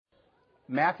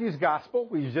Matthew's Gospel.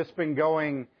 We've just been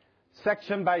going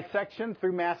section by section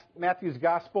through Matthew's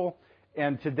Gospel,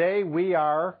 and today we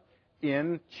are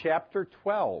in chapter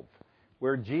 12,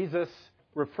 where Jesus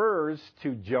refers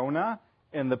to Jonah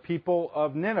and the people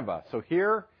of Nineveh. So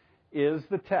here is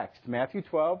the text, Matthew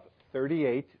 12,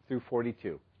 38 through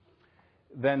 42.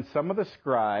 Then some of the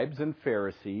scribes and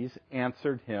Pharisees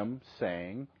answered him,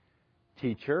 saying,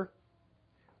 "Teacher,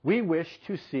 we wish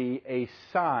to see a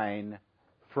sign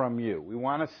from you." We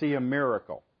want to see a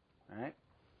miracle. Right?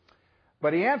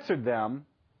 But he answered them,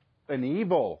 "An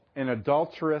evil and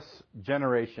adulterous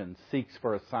generation seeks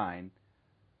for a sign,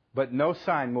 but no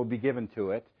sign will be given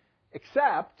to it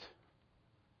except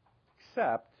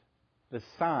the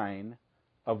sign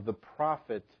of the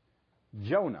prophet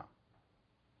Jonah.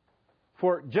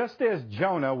 For just as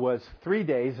Jonah was 3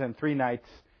 days and 3 nights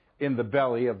in the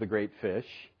belly of the great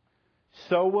fish,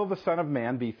 so will the Son of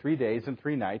Man be 3 days and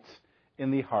 3 nights in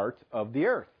the heart of the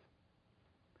earth.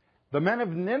 The men of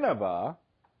Nineveh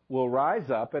will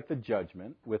rise up at the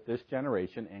judgment with this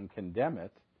generation and condemn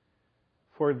it,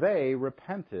 for they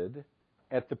repented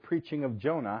at the preaching of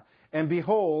Jonah, and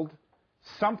behold,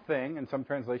 something, and some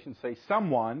translations say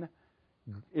someone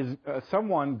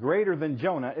greater than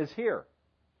Jonah is here.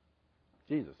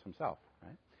 Jesus himself,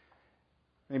 right?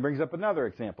 And he brings up another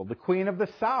example. The queen of the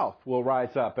south will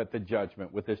rise up at the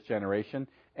judgment with this generation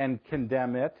and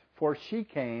condemn it, for she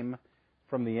came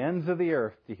from the ends of the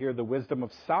earth to hear the wisdom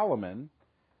of Solomon,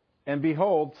 and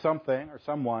behold, something or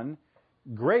someone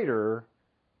greater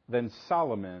than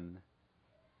Solomon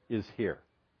is here.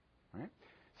 Right?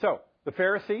 So, the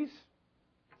Pharisees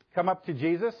come up to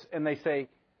Jesus and they say,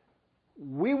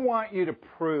 "We want you to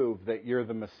prove that you're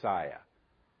the Messiah.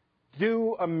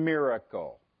 Do a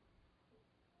miracle.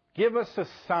 Give us a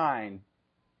sign.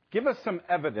 Give us some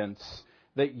evidence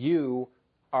that you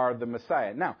are the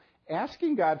Messiah." Now,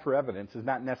 asking God for evidence is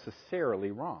not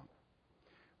necessarily wrong.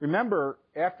 Remember,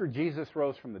 after Jesus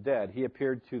rose from the dead, he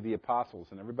appeared to the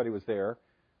apostles, and everybody was there.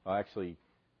 Well, actually,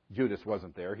 Judas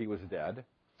wasn't there. He was dead.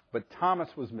 But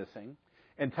Thomas was missing.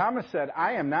 And Thomas said,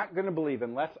 "I am not going to believe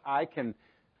unless I can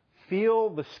feel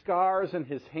the scars in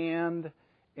his hand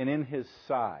and in his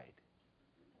side."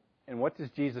 And what does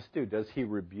Jesus do? Does he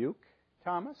rebuke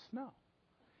Thomas? No.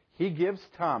 He gives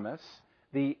Thomas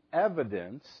the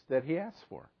evidence that he asked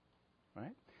for.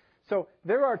 Right? So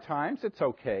there are times it's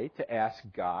okay to ask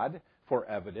God for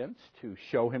evidence, to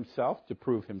show himself, to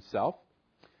prove himself.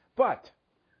 But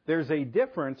there's a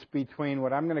difference between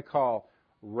what I'm going to call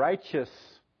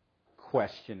righteous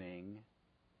questioning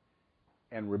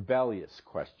and rebellious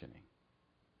questioning.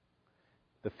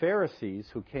 The Pharisees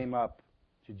who came up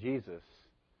to Jesus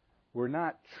were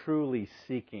not truly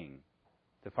seeking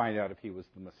to find out if he was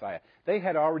the Messiah. They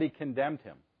had already condemned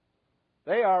him.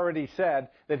 They already said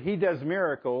that he does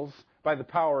miracles by the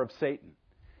power of Satan.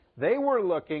 They were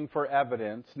looking for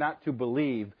evidence, not to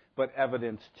believe, but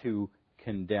evidence to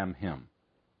condemn him.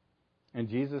 And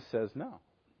Jesus says, "No,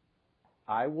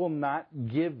 I will not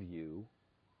give you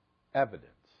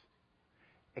evidence,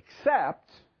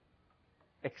 except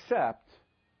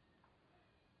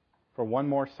for one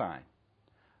more sign.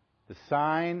 The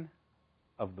sign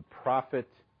of the prophet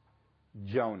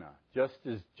Jonah. Just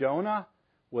as Jonah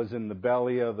was in the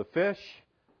belly of the fish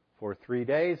for 3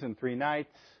 days and 3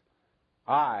 nights,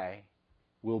 I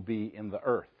will be in the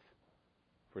earth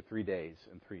for 3 days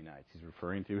and 3 nights." He's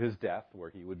referring to his death, where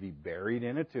he would be buried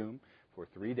in a tomb for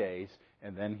 3 days,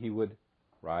 and then he would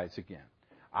rise again.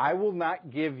 I will not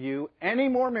give you any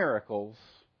more miracles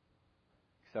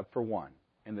except for one.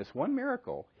 And this one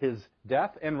miracle, his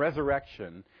death and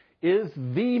resurrection, is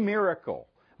the miracle,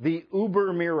 the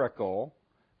uber miracle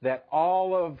that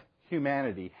all of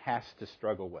humanity has to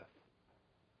struggle with.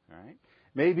 All right?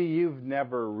 Maybe you've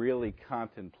never really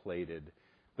contemplated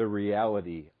the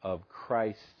reality of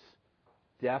Christ's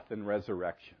death and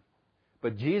resurrection.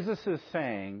 But Jesus is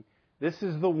saying, this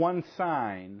is the one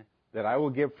sign that I will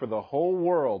give for the whole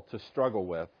world to struggle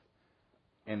with,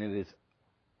 and it is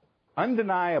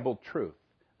undeniable truth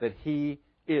that he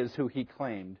is who he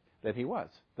claimed that he was,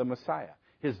 the Messiah,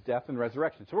 his death and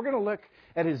resurrection. So we're going to look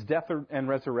at his death and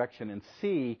resurrection and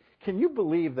see, can you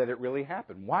believe that it really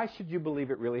happened? Why should you believe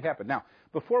it really happened? Now,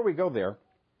 before we go there,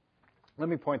 let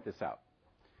me point this out.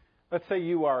 Let's say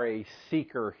you are a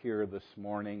seeker here this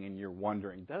morning and you're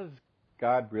wondering, does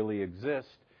God really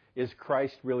exist? Is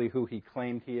Christ really who he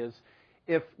claimed he is?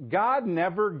 If God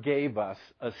never gave us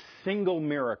a single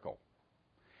miracle,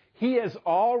 he has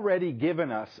already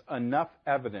given us enough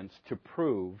evidence to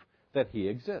prove that he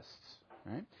exists.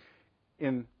 Right?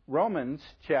 In Romans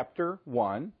chapter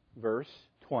 1, verse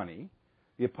 20,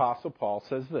 the Apostle Paul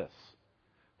says this,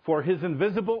 For his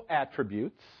invisible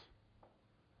attributes,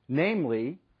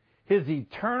 namely his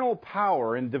eternal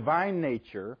power and divine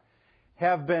nature,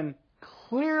 have been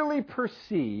clearly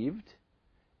perceived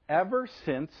ever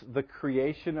since the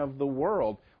creation of the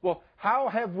world. Well, how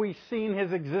have we seen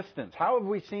his existence? How have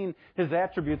we seen his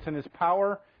attributes and his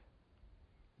power?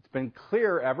 It's been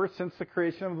clear ever since the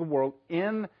creation of the world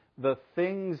in the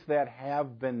things that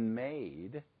have been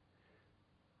made,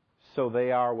 so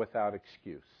they are without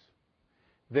excuse.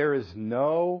 There is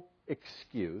no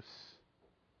excuse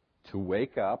to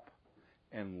wake up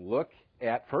and look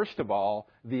at, first of all,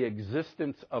 the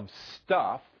existence of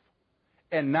stuff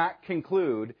and not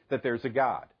conclude that there's a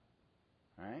God.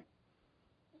 Right?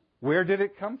 Where did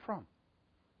it come from?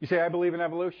 You say, I believe in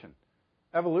evolution.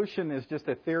 Evolution is just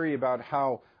a theory about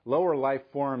how lower life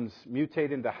forms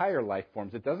mutate into higher life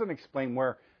forms. It doesn't explain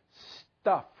where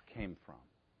stuff came from.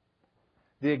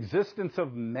 The existence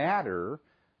of matter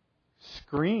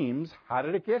screams, how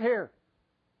did it get here?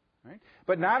 Right?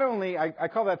 But not only, I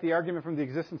call that the argument from the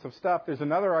existence of stuff, there's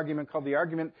another argument called the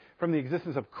argument from the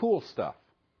existence of cool stuff.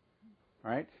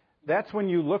 Right? That's when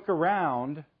you look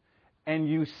around and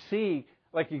you see,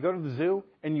 like you go to the zoo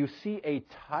and you see a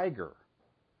tiger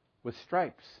with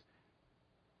stripes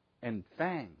and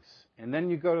fangs. And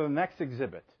then you go to the next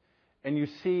exhibit and you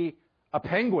see a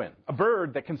penguin, a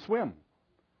bird that can swim.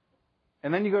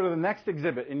 And then you go to the next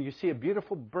exhibit and you see a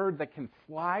beautiful bird that can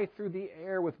fly through the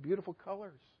air with beautiful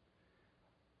colors.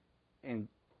 And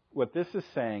what this is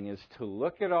saying is to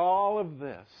look at all of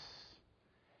this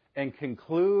and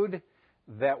conclude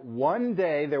that one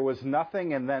day there was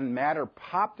nothing and then matter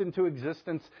popped into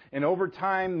existence, and over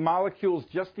time molecules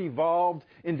just evolved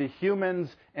into humans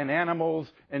and animals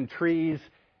and trees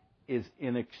is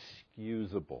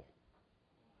inexcusable.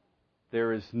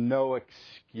 There is no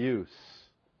excuse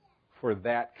for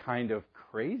that kind of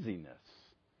craziness,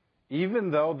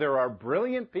 even though there are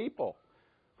brilliant people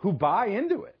who buy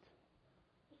into it.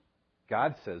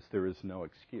 God says there is no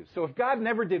excuse. So if God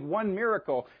never did one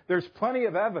miracle, there's plenty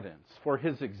of evidence for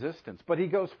his existence. But he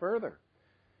goes further.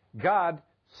 God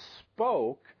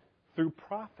spoke through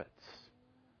prophets.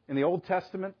 In the Old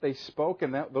Testament, they spoke,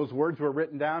 and those words were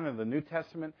written down. In the New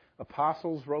Testament,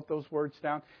 apostles wrote those words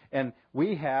down. And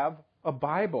we have a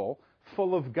Bible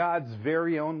full of God's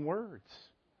very own words.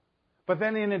 But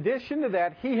then in addition to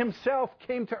that, he himself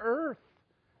came to earth.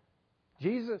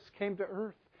 Jesus came to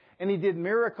earth. And he did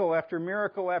miracle after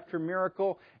miracle after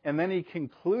miracle. And then he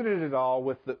concluded it all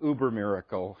with the uber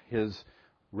miracle, his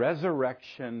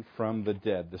resurrection from the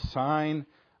dead. The sign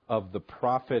of the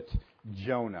prophet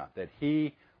Jonah, that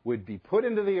he would be put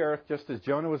into the earth just as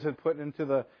Jonah was put into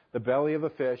the belly of a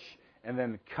fish and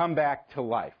then come back to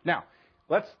life. Now,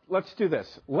 let's do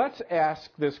this. Let's ask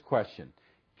this question.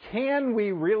 Can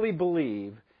we really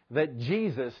believe that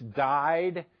Jesus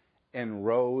died and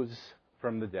rose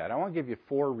from the dead? I want to give you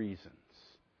 4 reasons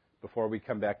before we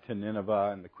come back to Nineveh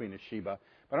and the Queen of Sheba.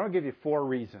 But I want to give you 4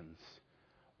 reasons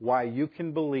why you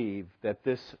can believe that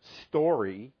this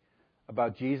story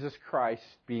about Jesus Christ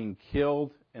being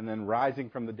killed and then rising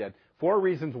from the dead, 4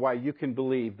 reasons why you can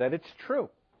believe that it's true.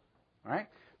 All right?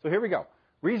 So here we go.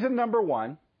 Reason number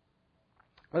 1,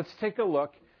 let's take a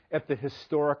look at the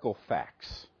historical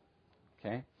facts.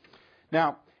 Okay?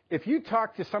 Now, if you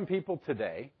talk to some people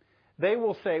today, they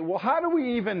will say, well, how do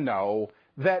we even know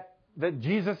that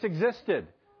Jesus existed?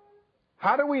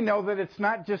 How do we know that it's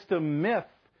not just a myth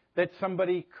that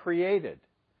somebody created?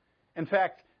 In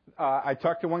fact, I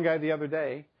talked to one guy the other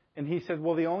day, and he said,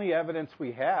 well, the only evidence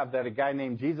we have that a guy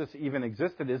named Jesus even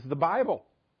existed is the Bible.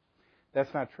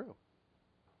 That's not true.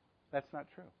 That's not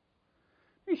true.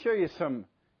 Let me show you some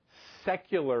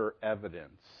secular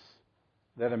evidence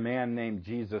that a man named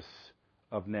Jesus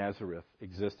of Nazareth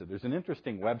existed. There's an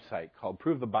interesting website called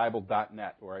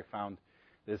provethebible.net where I found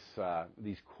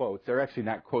these quotes. They're actually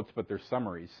not quotes, but they're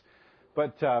summaries.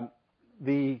 But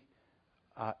the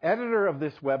editor of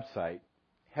this website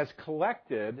has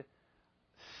collected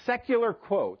secular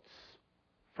quotes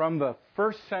from the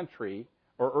first century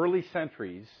or early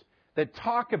centuries that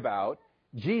talk about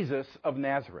Jesus of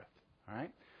Nazareth. All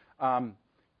right?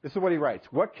 This is what he writes.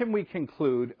 What can we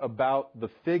conclude about the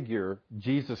figure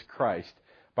Jesus Christ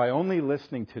by only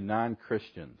listening to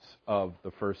non-Christians of the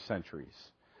first centuries?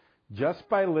 Just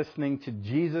by listening to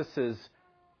Jesus'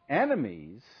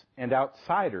 enemies and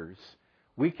outsiders,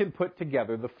 we can put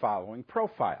together the following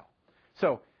profile.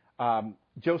 So,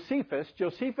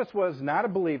 Josephus was not a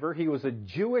believer. He was a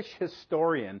Jewish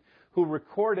historian who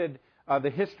recorded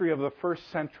the history of the first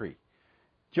century.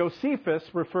 Josephus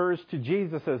refers to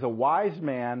Jesus as a wise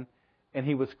man, and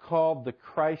he was called the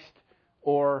Christ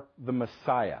or the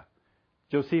Messiah.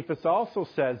 Josephus also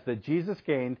says that Jesus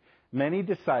gained many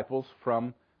disciples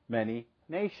from many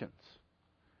nations.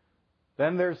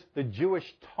 Then there's the Jewish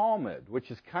Talmud, which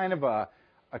is kind of a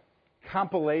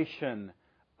compilation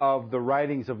of the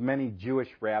writings of many Jewish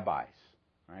rabbis.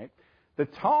 Right? The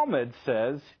Talmud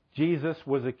says Jesus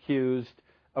was accused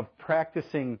of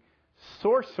practicing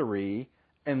sorcery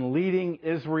and leading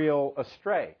Israel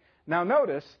astray. Now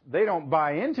notice, they don't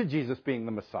buy into Jesus being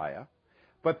the Messiah,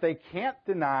 but they can't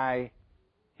deny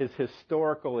his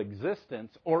historical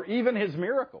existence or even his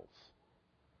miracles.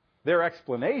 Their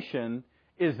explanation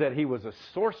is that he was a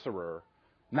sorcerer,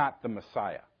 not the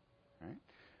Messiah. Right?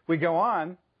 We go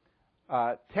on,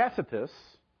 Tacitus,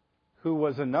 who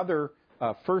was another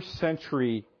first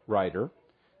century writer.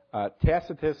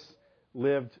 Tacitus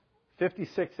lived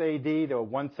 56 AD to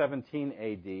 117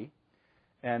 AD.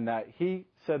 And he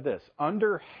said this: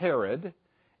 under Herod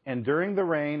and during the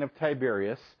reign of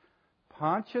Tiberius,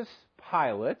 Pontius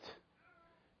Pilate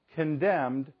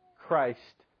condemned Christ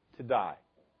to die.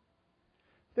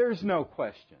 There's no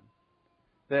question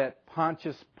that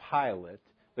Pontius Pilate,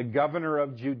 the governor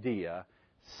of Judea,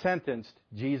 sentenced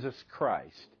Jesus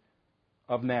Christ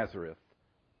of Nazareth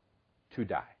to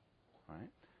die. Right?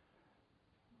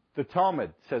 The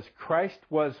Talmud says Christ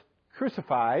was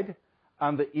crucified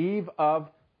on the eve of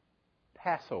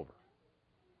Passover.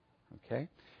 Okay?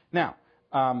 Now,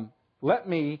 let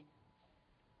me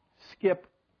skip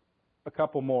a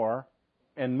couple more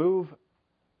and move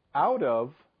out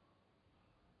of...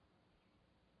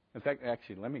 In fact,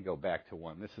 actually, let me go back to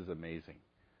one. This is amazing.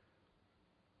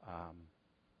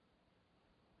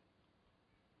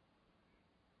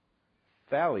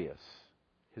 Thalius,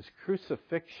 his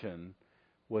crucifixion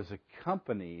was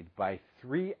accompanied by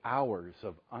 3 hours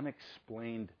of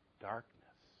unexplained darkness.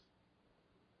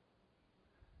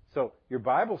 So your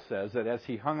Bible says that as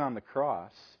he hung on the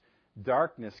cross,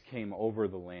 darkness came over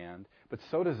the land, but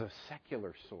so does a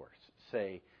secular source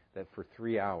say that for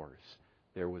 3 hours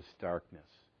there was darkness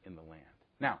in the land.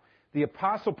 Now, the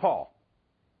Apostle Paul,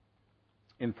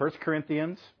 in 1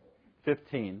 Corinthians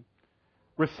 15,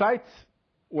 recites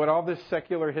what all this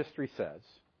secular history says,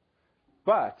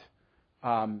 but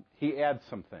he adds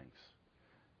some things.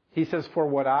 He says, "For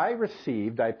what I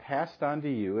received, I passed on to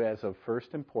you as of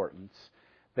first importance,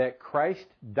 that Christ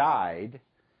died,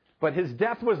 but his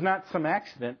death was not some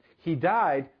accident. He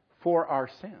died for our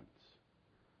sins,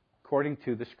 according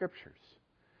to the Scriptures.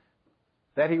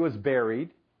 That he was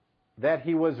buried, that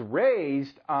he was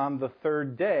raised on the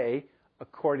third day,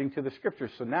 according to the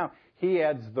Scriptures." So now he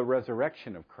adds the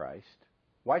resurrection of Christ.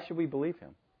 Why should we believe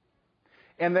him?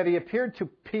 "And that he appeared to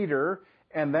Peter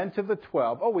and then to the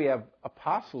 12. Oh, we have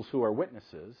apostles who are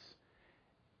witnesses.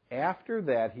 After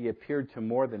that, he appeared to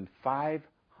more than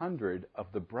 500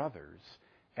 of the brothers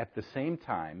at the same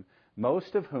time,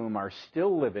 most of whom are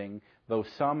still living, though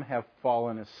some have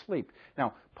fallen asleep."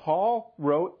 Now, Paul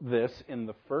wrote this in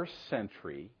the first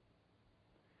century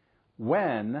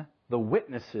when the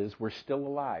witnesses were still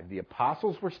alive. The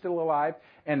apostles were still alive,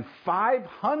 and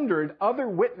 500 other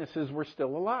witnesses were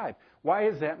still alive. Why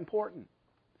is that important?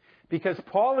 Because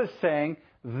Paul is saying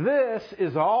this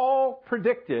is all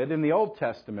predicted in the Old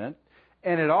Testament,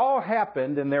 and it all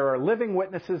happened, and there are living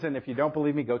witnesses, and if you don't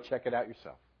believe me, go check it out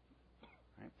yourself.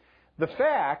 Right? The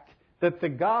fact that the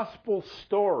gospel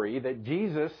story that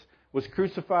Jesus was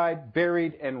crucified,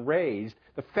 buried, and raised,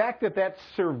 the fact that that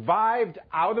survived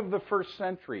out of the first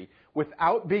century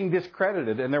without being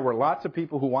discredited, and there were lots of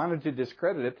people who wanted to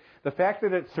discredit it, the fact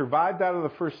that it survived out of the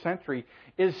first century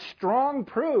is strong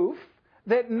proof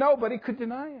that nobody could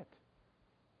deny it.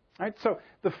 Right? So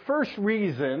the first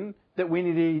reason that we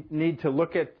need to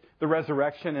look at the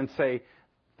resurrection and say,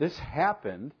 this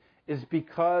happened, is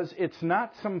because it's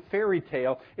not some fairy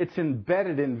tale. It's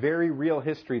embedded in very real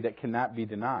history that cannot be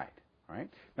denied. Right?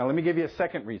 Now let me give you a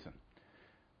second reason.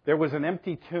 There was an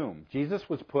empty tomb. Jesus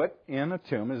was put in a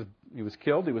tomb. He was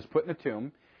killed. He was put in a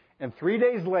tomb. And 3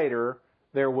 days later,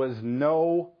 there was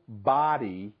no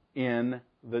body in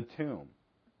the tomb.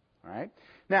 Right?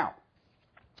 Now,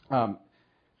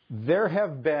 there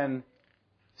have been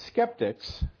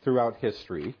skeptics throughout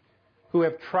history who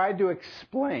have tried to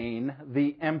explain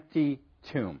the empty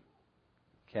tomb.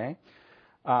 Okay?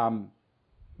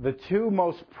 The two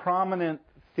most prominent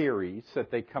theories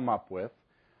that they come up with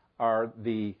are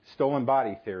the stolen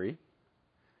body theory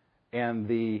and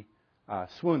the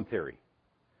swoon theory.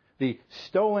 The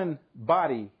stolen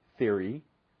body theory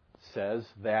says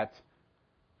that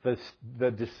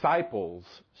the disciples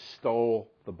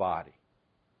stole the body.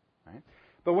 Right?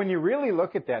 But when you really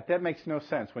look at that, that makes no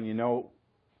sense when you know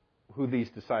who these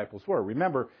disciples were.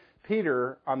 Remember,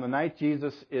 Peter, on the night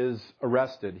Jesus is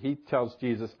arrested, he tells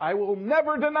Jesus, I will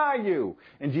never deny you.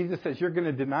 And Jesus says, you're going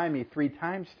to deny me 3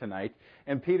 times tonight.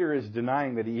 And Peter is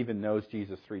denying that he even knows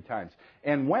Jesus 3 times.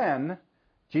 And when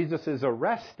Jesus is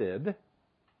arrested,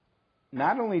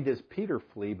 not only does Peter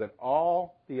flee, but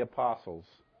all the apostles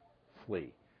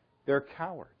flee. They're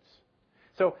cowards.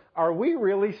 So are we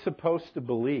really supposed to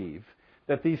believe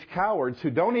that these cowards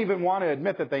who don't even want to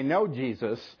admit that they know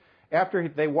Jesus, after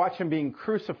they watch him being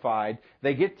crucified,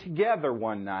 they get together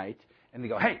one night and they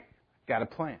go, hey, got a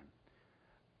plan.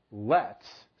 Let's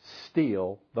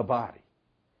steal the body.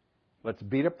 Let's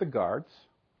beat up the guards.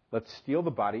 Let's steal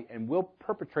the body, and we'll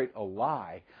perpetrate a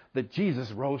lie that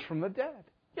Jesus rose from the dead.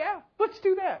 Yeah, let's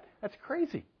do that. That's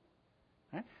crazy.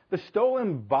 Right? The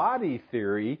stolen body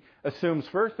theory assumes,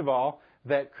 first of all,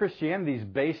 that Christianity is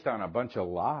based on a bunch of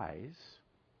lies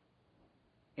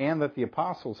and that the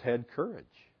apostles had courage.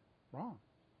 Wrong.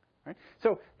 Right?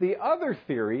 So the other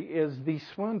theory is the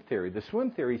swoon theory. The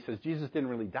swoon theory says Jesus didn't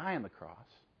really die on the cross.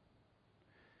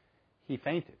 He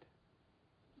fainted.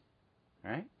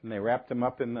 Right? And they wrapped him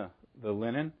up in the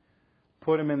linen,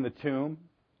 put him in the tomb,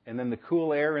 and then the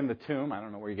cool air in the tomb, I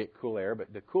don't know where you get cool air,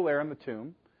 but the cool air in the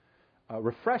tomb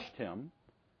refreshed him,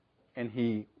 and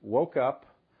he woke up,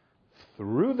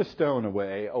 threw the stone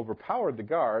away, overpowered the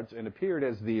guards, and appeared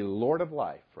as the Lord of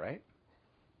life, right?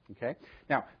 Okay?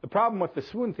 Now, the problem with the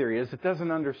swoon theory is it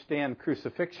doesn't understand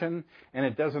crucifixion, and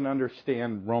it doesn't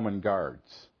understand Roman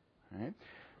guards. Right?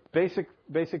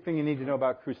 Basic thing you need to know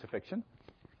about crucifixion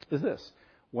is this.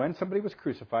 When somebody was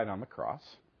crucified on the cross,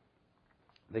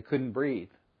 they couldn't breathe.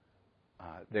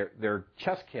 Their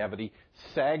chest cavity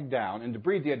sagged down, and to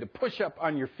breathe, you had to push up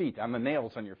on your feet, on the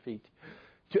nails on your feet,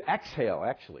 to exhale,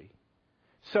 actually.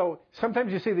 So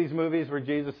sometimes you see these movies where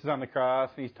Jesus is on the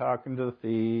cross, and he's talking to the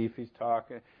thief,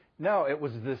 No, it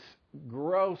was this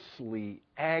grossly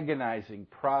agonizing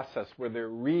process where they're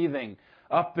wreathing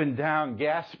up and down,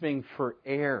 gasping for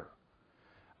air.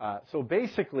 So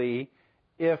basically,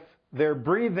 if they're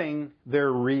breathing,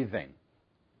 they're wreathing.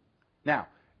 Now,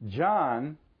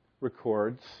 John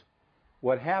records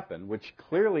what happened, which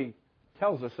clearly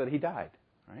tells us that he died.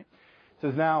 Right? It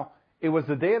says, now, it was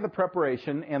the day of the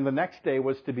preparation, and the next day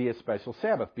was to be a special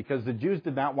Sabbath, because the Jews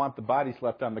did not want the bodies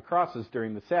left on the crosses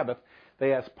during the Sabbath.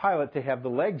 They asked Pilate to have the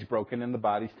legs broken and the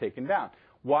bodies taken down.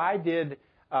 Why did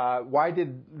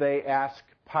they ask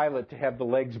Pilate to have the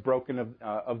legs broken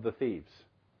of the thieves?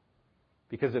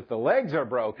 Because if the legs are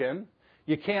broken,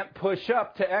 you can't push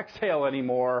up to exhale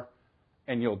anymore,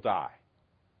 and you'll die.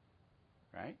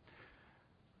 Right?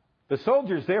 The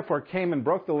soldiers therefore came and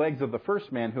broke the legs of the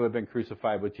first man who had been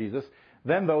crucified with Jesus,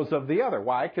 then those of the other.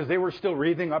 Why? Because they were still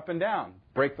wreathing up and down.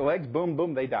 Break the legs, boom,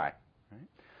 boom, they die. Right?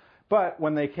 But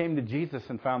when they came to Jesus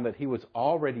and found that he was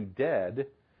already dead,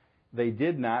 they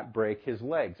did not break his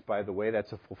legs. By the way,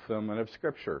 that's a fulfillment of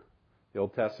Scripture. The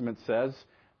Old Testament says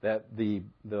that the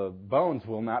bones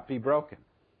will not be broken.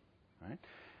 Right?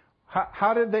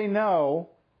 How did they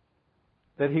know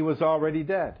that he was already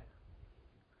dead?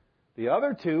 The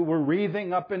other two were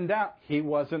wreathing up and down. He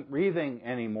wasn't wreathing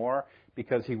anymore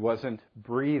because he wasn't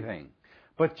breathing.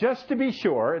 But just to be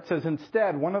sure, it says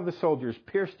instead, one of the soldiers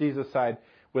pierced Jesus' side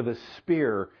with a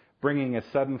spear, bringing a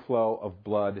sudden flow of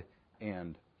blood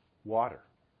and water.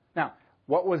 Now,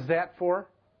 what was that for?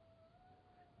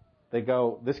 They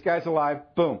go, this guy's alive,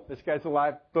 boom. This guy's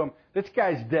alive, boom. This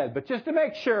guy's dead. But just to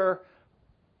make sure,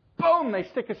 boom, they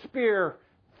stick a spear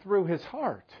through his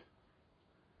heart.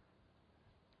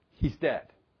 He's dead.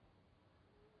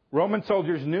 Roman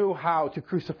soldiers knew how to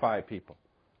crucify people.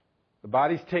 The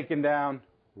body's taken down,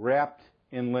 wrapped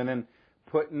in linen,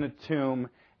 put in a tomb,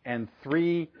 and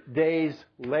 3 days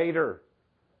later,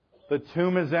 the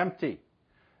tomb is empty.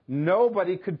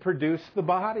 Nobody could produce the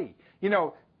body. You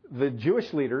know, the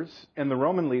Jewish leaders and the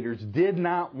Roman leaders did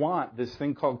not want this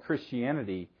thing called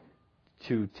Christianity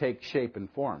to take shape and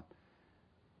form.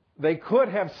 They could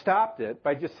have stopped it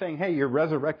by just saying, hey, your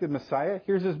resurrected Messiah,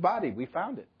 here's his body. We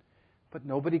found it. But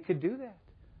nobody could do that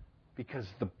because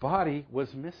the body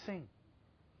was missing.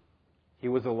 He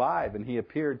was alive, and he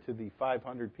appeared to the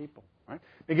 500 people. Right?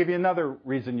 Let me give you another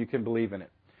reason you can believe in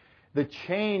it. The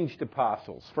changed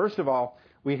apostles. First of all,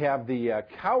 we have the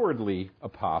cowardly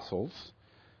apostles.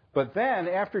 But then,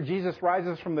 after Jesus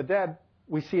rises from the dead,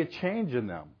 we see a change in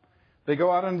them. They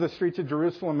go out into the streets of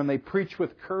Jerusalem, and they preach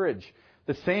with courage.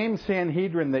 The same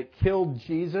Sanhedrin that killed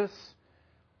Jesus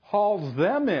hauls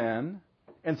them in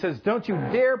and says, don't you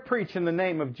dare preach in the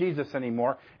name of Jesus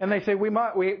anymore. And they say, we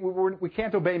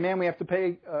can't obey man, we have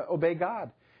to obey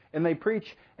God. And they preach,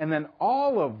 and then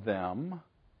all of them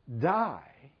die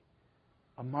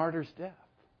a martyr's death.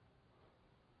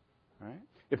 Right?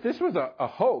 If this was a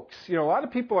hoax, a lot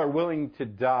of people are willing to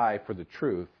die for the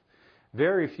truth.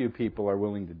 Very few people are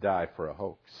willing to die for a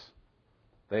hoax.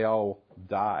 They all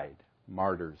died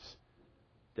martyrs'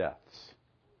 deaths.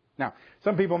 Now,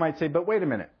 some people might say, but wait a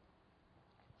minute.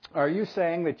 Are you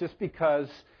saying that just because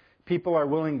people are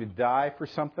willing to die for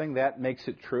something, that makes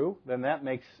it true? Then that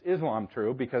makes Islam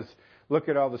true, because look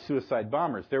at all the suicide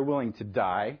bombers. They're willing to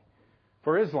die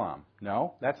for Islam.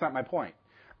 No, that's not my point.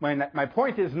 My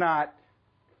point is not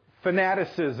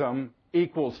fanaticism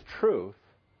equals truth.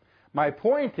 My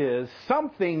point is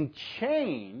something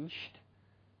changed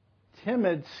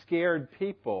timid, scared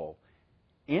people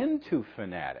into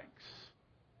fanatics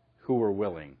who were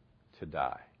willing to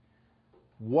die.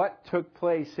 What took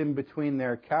place in between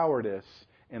their cowardice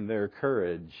and their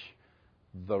courage?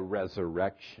 The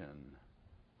resurrection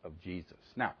of Jesus.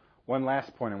 Now, one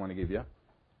last point I want to give you.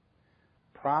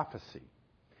 Prophecy.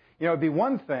 It'd be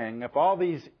one thing if all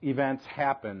these events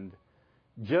happened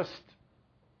just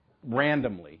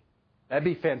randomly. That'd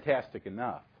be fantastic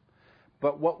enough.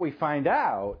 But what we find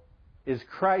out is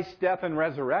Christ's death and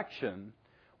resurrection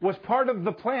was part of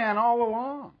the plan all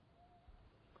along.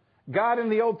 God in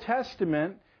the Old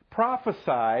Testament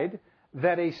prophesied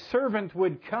that a servant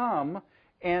would come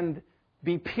and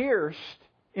be pierced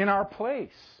in our place.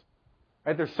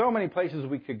 Right? There's so many places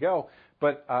we could go,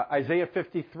 but Isaiah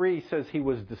 53 says he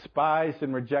was despised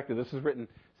and rejected. This is written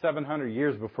 700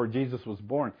 years before Jesus was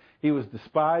born. He was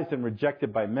despised and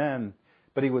rejected by men,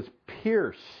 but he was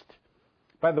pierced.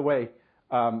 By the way,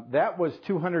 that was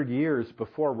 200 years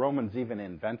before Romans even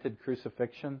invented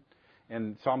crucifixion.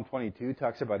 And Psalm 22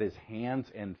 talks about his hands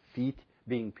and feet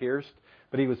being pierced.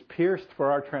 But he was pierced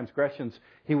for our transgressions.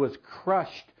 He was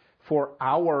crushed for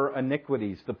our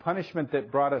iniquities. The punishment that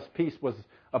brought us peace was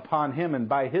upon him, and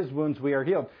by his wounds we are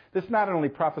healed. This not only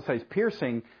prophesies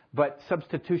piercing, but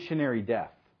substitutionary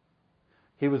death.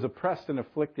 He was oppressed and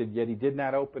afflicted, yet he did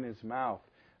not open his mouth.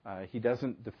 He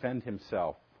doesn't defend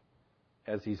himself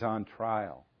as he's on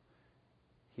trial.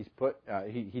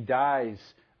 He dies,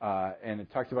 and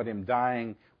it talks about him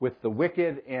dying with the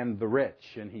wicked and the rich.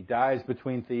 And he dies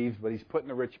between thieves, but he's put in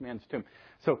a rich man's tomb.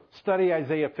 So study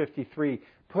Isaiah 53.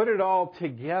 Put it all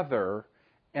together,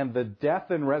 and the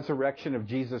death and resurrection of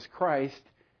Jesus Christ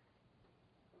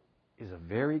is a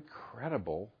very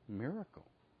credible miracle.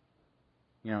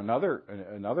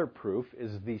 Another proof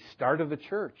is the start of the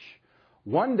church.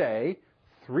 One day,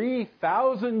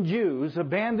 3,000 Jews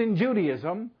abandon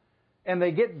Judaism, and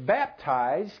they get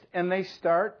baptized, and they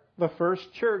start the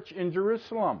first church in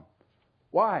Jerusalem.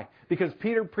 Why? Because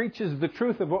Peter preaches the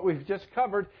truth of what we've just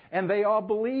covered, and they all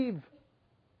believe.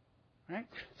 Right?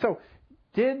 So,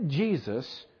 did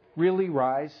Jesus really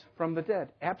rise from the dead?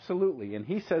 Absolutely. And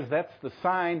he says that's the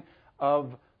sign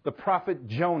of the prophet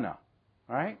Jonah.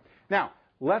 All right? Now,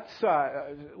 let's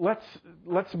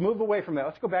move away from that.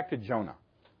 Let's go back to Jonah.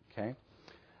 Okay?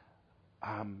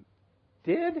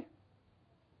 Did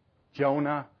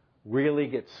Jonah really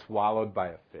get swallowed by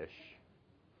a fish?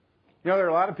 There are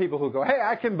a lot of people who go, hey,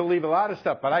 I can believe a lot of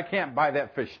stuff, but I can't buy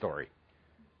that fish story.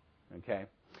 Okay?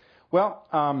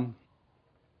 Well,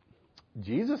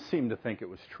 Jesus seemed to think it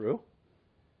was true.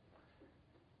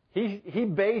 He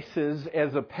bases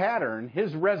as a pattern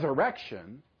his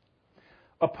resurrection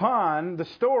upon the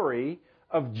story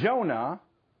of Jonah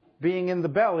being in the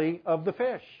belly of the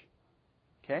fish.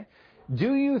 Okay?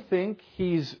 Do you think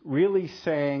he's really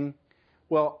saying,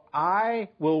 well, I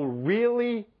will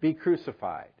really be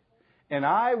crucified, and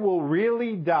I will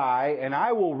really die, and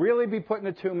I will really be put in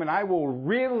a tomb, and I will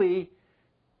really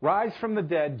rise from the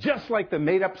dead, just like the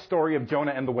made-up story of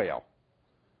Jonah and the whale?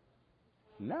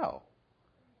 No.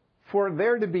 For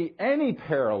there to be any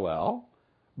parallel,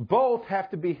 both have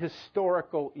to be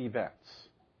historical events.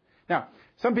 Now,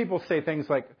 some people say things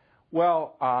like,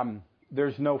 well,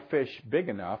 there's no fish big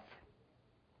enough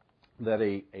that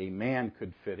a man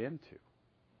could fit into.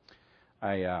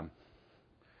 I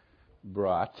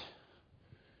brought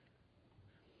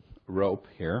rope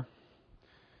here,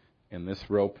 and this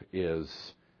rope is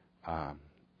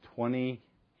 20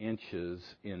 inches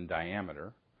in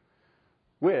diameter,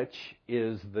 which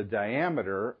is the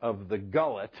diameter of the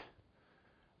gullet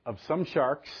of some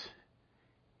sharks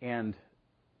and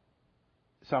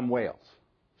some whales.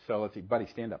 So let's see. Buddy,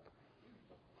 stand up.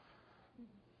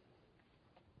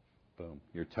 Boom.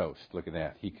 You're toast. Look at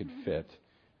that. He could fit.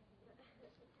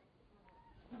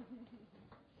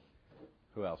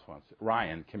 Who else wants it?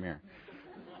 Ryan, come here.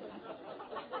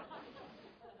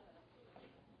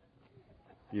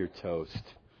 You're toast.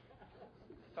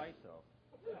 It's tight,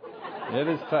 though. It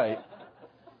is tight.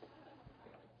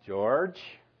 George?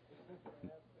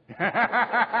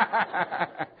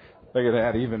 Look at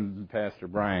that. Even Pastor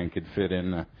Brian could fit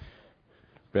in the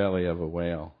belly of a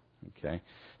whale. Okay.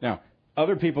 Now,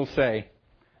 other people say,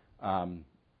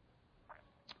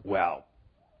 well,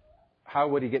 how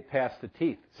would he get past the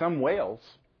teeth? Some whales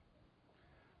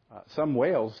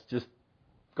just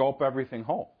gulp everything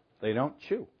whole. They don't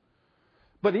chew.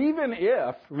 But even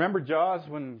if, remember Jaws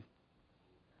when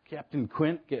Captain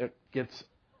Quint gets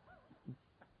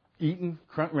eaten?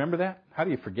 Remember that? How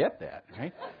do you forget that,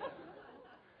 right?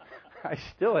 I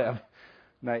still have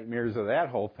nightmares of that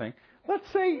whole thing.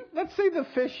 Let's say the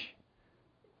fish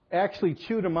actually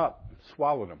chewed him up,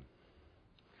 swallowed him.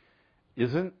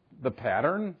 Isn't the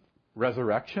pattern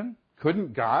resurrection?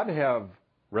 Couldn't God have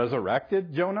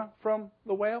resurrected Jonah from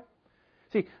the whale?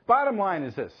 See, bottom line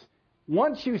is this.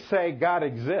 Once you say God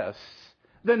exists,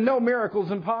 then no miracle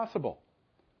is impossible.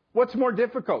 What's more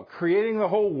difficult, creating the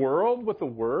whole world with a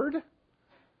word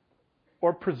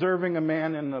or preserving a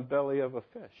man in the belly of a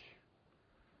fish?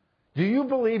 Do you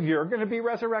believe you're going to be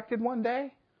resurrected one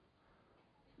day?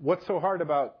 What's so hard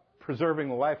about preserving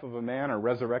the life of a man or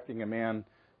resurrecting a man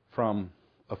from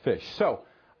a fish? So,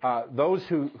 those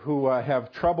who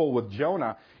have trouble with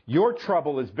Jonah, your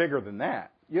trouble is bigger than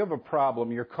that. You have a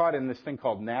problem. You're caught in this thing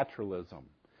called naturalism.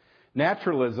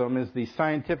 Naturalism is the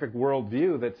scientific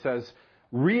worldview that says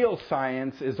real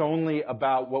science is only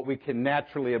about what we can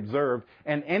naturally observe,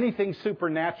 and anything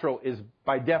supernatural is,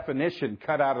 by definition,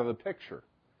 cut out of the picture.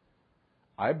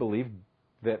 I believe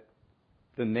that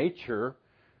the nature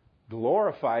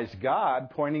glorifies God,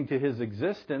 pointing to His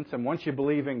existence, and once you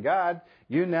believe in God,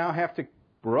 you now have to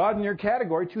broaden your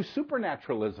category to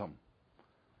supernaturalism.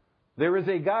 There is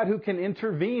a God who can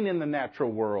intervene in the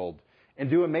natural world and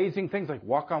do amazing things like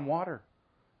walk on water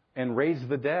and raise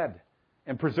the dead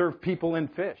and preserve people in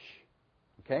fish.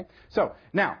 Okay? So,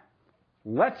 now,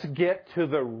 let's get to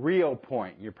the real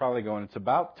point. You're probably going, it's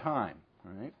about time.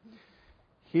 All right?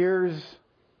 Here's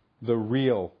the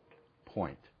real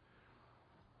point.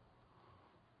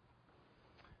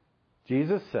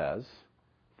 Jesus says,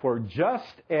 for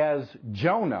just as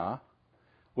Jonah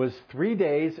was 3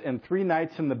 days and 3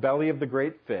 nights in the belly of the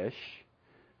great fish,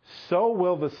 so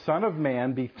will the Son of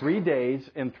Man be 3 days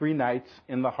and 3 nights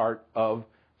in the heart of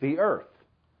the earth.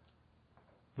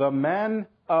 The men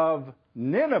of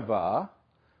Nineveh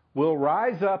will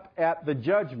rise up at the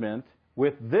judgment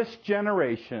with this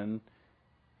generation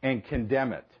and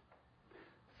condemn it.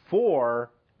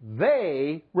 For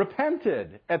they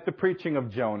repented at the preaching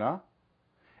of Jonah,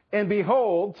 and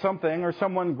behold, something or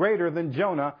someone greater than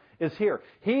Jonah is here.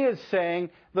 He is saying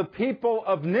the people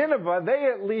of Nineveh, they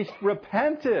at least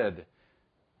repented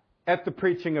at the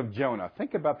preaching of Jonah.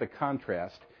 Think about the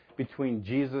contrast between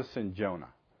Jesus and Jonah.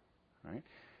 Right?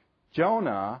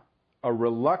 Jonah, a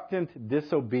reluctant,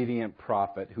 disobedient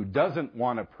prophet who doesn't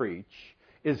want to preach,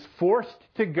 is forced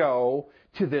to go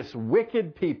to this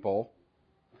wicked people,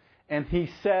 and he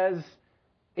says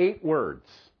 8 words.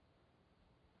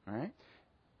 All right?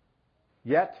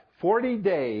 Yet 40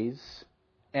 days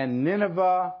and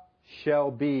Nineveh shall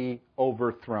be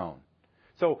overthrown.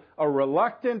 So a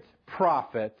reluctant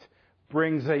prophet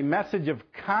brings a message of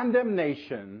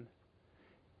condemnation,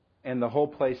 and the whole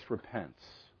place repents.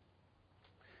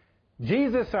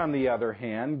 Jesus, on the other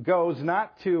hand, goes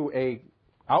not to a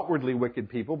outwardly wicked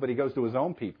people, but he goes to his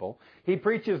own people. He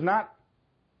preaches not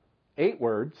 8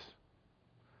 words,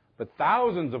 but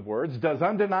thousands of words, does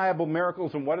undeniable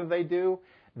miracles, and what do?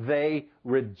 They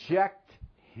reject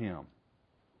him.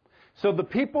 So the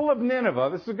people of Nineveh,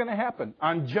 this is going to happen,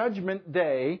 on Judgment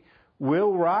Day,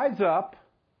 will rise up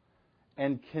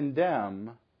and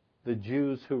condemn the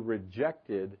Jews who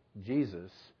rejected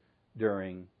Jesus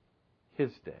during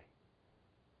his day.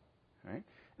 Right?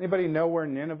 Anybody know where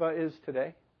Nineveh is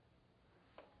today?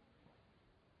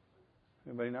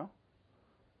 Anybody know?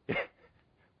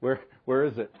 Where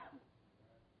is it?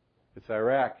 It's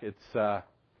Iraq. It's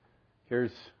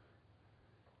here's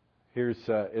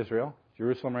Israel,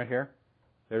 Jerusalem right here.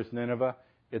 There's Nineveh.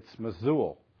 It's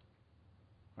Mosul.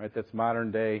 Right? That's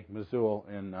modern day Mosul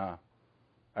in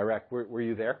Iraq. Were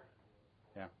you there?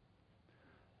 Yeah.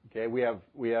 Okay.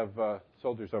 We have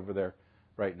soldiers over there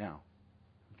right now.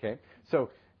 Okay.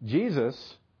 So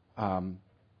Jesus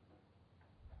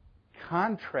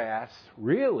contrasts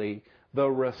really the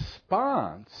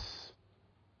response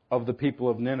of the people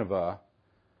of Nineveh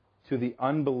to the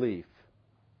unbelief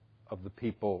of the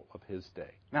people of his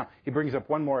day. Now, he brings up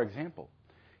one more example.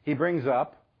 He brings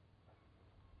up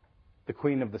the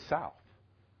Queen of the South.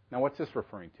 Now, what's this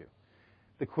referring to?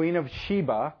 The Queen of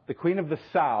Sheba, the Queen of the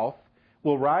South,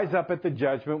 will rise up at the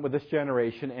judgment with this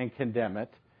generation and condemn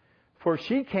it. For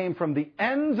she came from the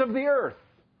ends of the earth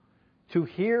to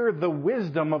hear the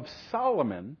wisdom of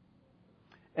Solomon,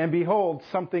 And behold,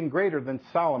 something greater than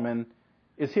Solomon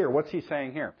is here. What's he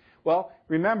saying here? Well,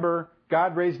 remember,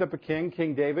 God raised up a king,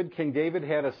 King David. King David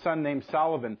had a son named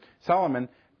Solomon.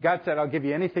 God said, I'll give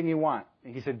you anything you want.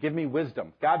 And he said, give me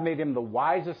wisdom. God made him the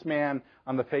wisest man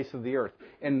on the face of the earth.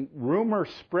 And rumor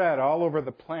spread all over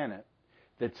the planet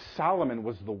that Solomon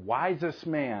was the wisest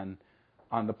man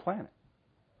on the planet.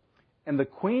 And the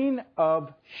Queen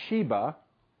of Sheba,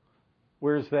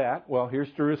 where's that? Well, here's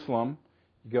Jerusalem.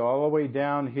 You go all the way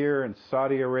down here in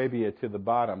Saudi Arabia to the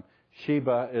bottom.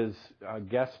 Sheba is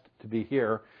guessed to be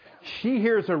here. She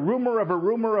hears a rumor of a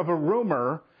rumor of a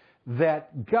rumor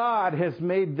that God has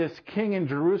made this king in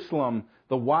Jerusalem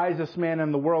the wisest man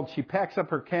in the world. She packs up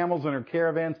her camels and her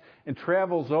caravans and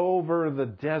travels over the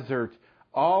desert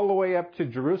all the way up to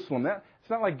Jerusalem. It's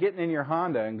not like getting in your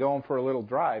Honda and going for a little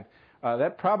drive.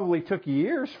 That probably took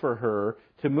years for her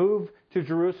to move to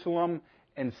Jerusalem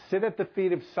and sit at the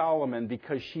feet of Solomon,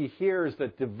 because she hears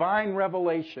that divine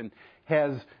revelation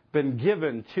has been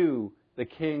given to the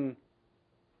king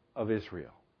of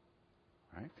Israel.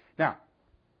 Right? Now,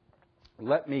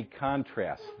 let me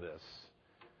contrast this.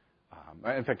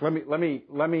 In fact, let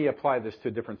me apply this to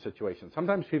a different situation.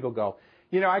 Sometimes people go,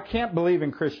 I can't believe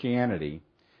in Christianity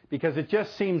because it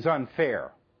just seems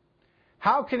unfair.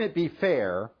 How can it be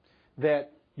fair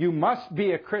that you must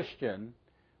be a Christian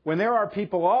when there are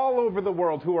people all over the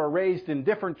world who are raised in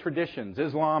different traditions,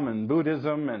 Islam and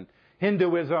Buddhism and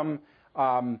Hinduism?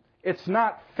 It's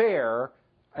not fair.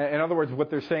 In other words, what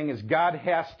they're saying is God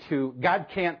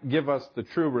can't give us the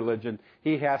true religion.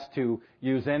 He has to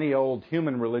use any old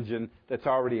human religion that's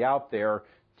already out there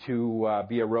to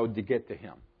be a road to get to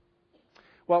Him.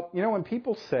 Well, when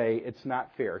people say it's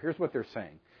not fair, here's what they're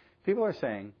saying. People are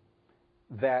saying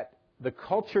that the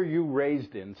culture you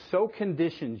raised in so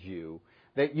conditions you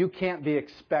that you can't be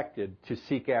expected to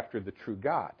seek after the true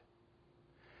God.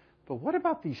 But what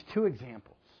about these two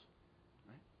examples?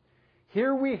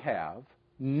 Here we have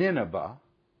Nineveh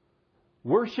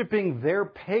worshiping their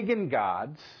pagan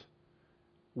gods,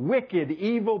 wicked,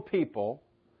 evil people,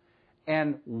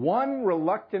 and one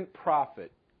reluctant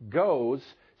prophet goes,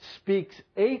 speaks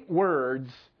 8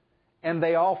 words, and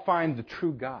they all find the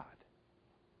true God.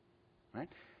 Right?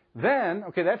 Then,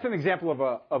 that's an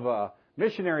example of a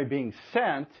missionary being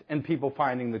sent and people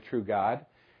finding the true God.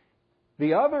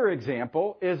 The other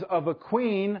example is of a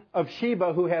queen of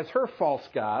Sheba who has her false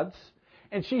gods,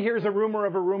 and she hears a rumor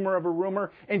of a rumor of a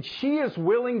rumor, and she is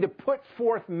willing to put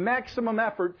forth maximum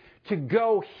effort to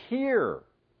go hear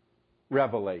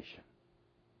revelation.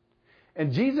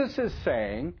 And Jesus is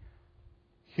saying,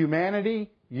 humanity,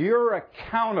 you're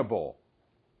accountable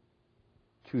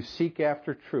to seek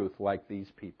after truth like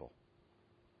these people.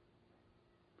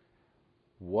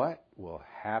 What will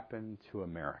happen to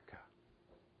America?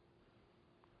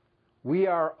 We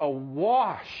are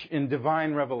awash in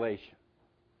divine revelation.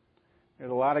 There's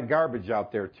a lot of garbage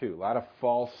out there, too. A lot of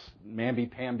false,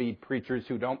 mamby-pamby preachers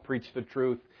who don't preach the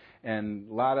truth, and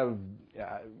a lot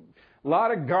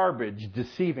of garbage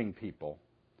deceiving people.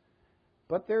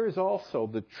 But there is also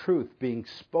the truth being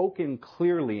spoken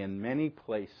clearly in many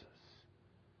places.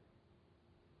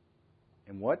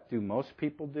 And what do most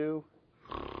people do?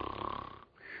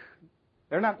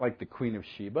 They're not like the Queen of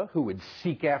Sheba, who would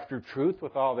seek after truth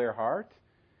with all their heart.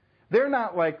 They're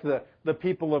not like the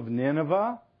people of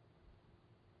Nineveh,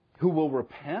 who will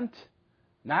repent,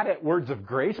 not at words of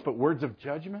grace, but words of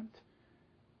judgment.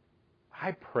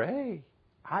 I pray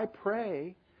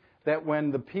that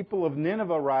when the people of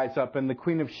Nineveh rise up and the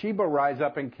Queen of Sheba rise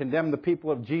up and condemn the people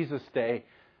of Jesus' day,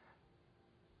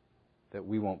 that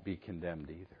we won't be condemned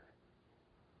either.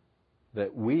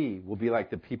 That we will be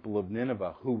like the people of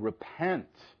Nineveh who repent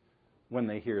when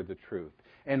they hear the truth.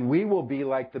 And we will be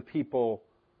like the people,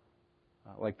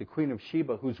 like the Queen of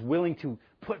Sheba, who's willing to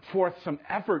put forth some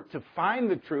effort to find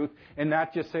the truth and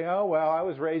not just say, oh, well, I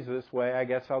was raised this way. I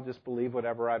guess I'll just believe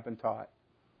whatever I've been taught.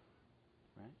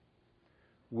 Right?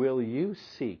 Will you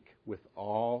seek with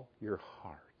all your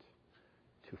heart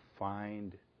to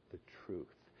find the truth?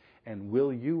 And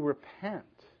will you repent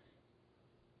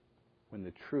when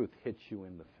the truth hits you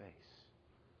in the face?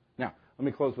 Now, let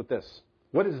me close with this.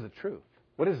 What is the truth?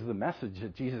 What is the message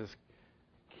that Jesus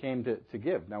came to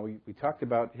give? Now, we talked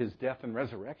about His death and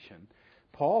resurrection.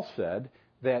 Paul said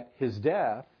that His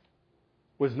death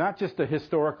was not just a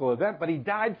historical event, but He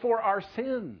died for our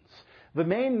sins. The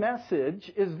main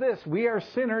message is this: we are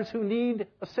sinners who need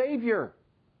a Savior.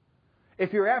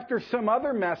 If you're after some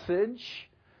other message,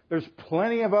 there's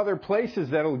plenty of other places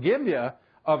that'll give you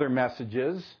other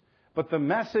messages. But the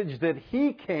message that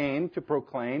He came to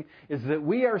proclaim is that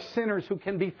we are sinners who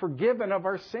can be forgiven of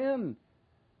our sin.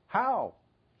 How?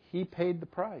 He paid the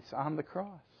price on the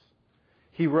cross.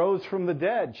 He rose from the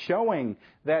dead, showing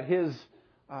that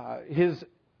His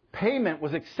payment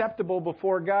was acceptable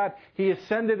before God. He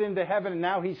ascended into heaven, and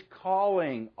now He's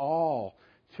calling all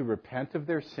to repent of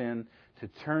their sin, to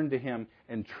turn to Him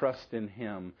and trust in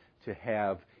Him to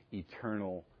have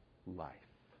eternal life.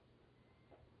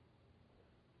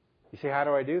 You say, how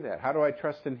do I do that? How do I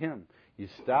trust in Him? You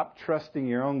stop trusting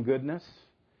your own goodness.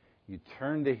 You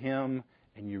turn to Him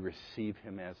and you receive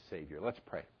Him as Savior. Let's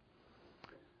pray.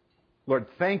 Lord,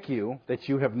 thank You that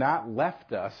You have not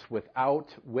left us without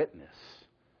witness.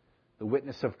 The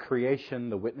witness of creation,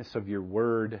 the witness of Your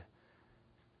Word,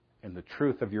 and the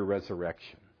truth of Your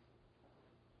resurrection.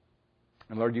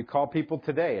 And Lord, You call people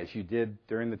today, as You did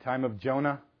during the time of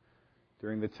Jonah,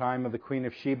 during the time of the Queen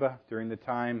of Sheba, during the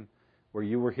time where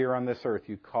You were here on this earth.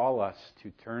 You call us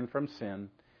to turn from sin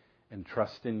and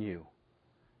trust in You.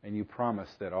 And You promise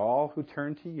that all who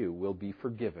turn to You will be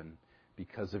forgiven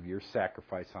because of Your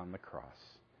sacrifice on the cross.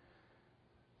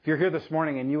 If you're here this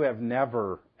morning and you have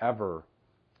never, ever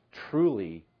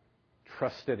truly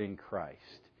trusted in Christ,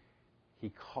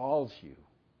 He calls you.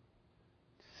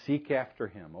 Seek after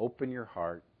Him. Open your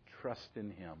heart. Trust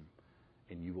in Him.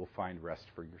 And you will find rest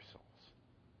for your souls.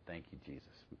 Thank You,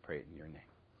 Jesus. We pray it in Your name.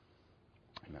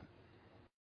 Amen.